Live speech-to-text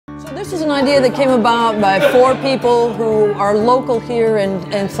This is an idea that came about by 4 people who are local here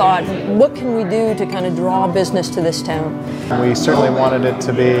and thought, what can we do to kind of draw business to this town? We certainly wanted it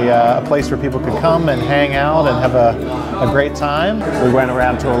to be a place where people could come and hang out and have a great time. We went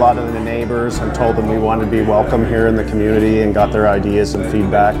around to a lot of the neighbors and told them we wanted to be welcome here in the community and got their ideas and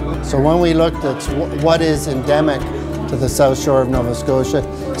feedback. So when we looked at what is endemic to the South Shore of Nova Scotia,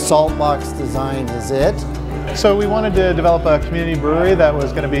 Saltbox design is it. So we wanted to develop a community brewery that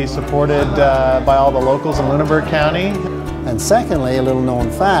was going to be supported by all the locals in Lunenburg County. And secondly, a little known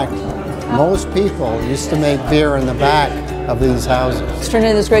fact, most people used to make beer in the back of these houses. It's turned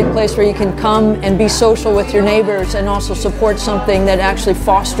into this great place where you can come and be social with your neighbors and also support something that actually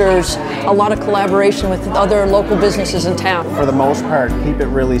fosters a lot of collaboration with other local businesses in town. For the most part, keep it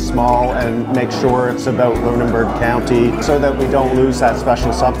really small and make sure it's about Lunenburg County so that we don't lose that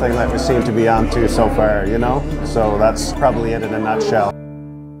special something that we seem to be onto so far, you know? So that's probably it in a nutshell.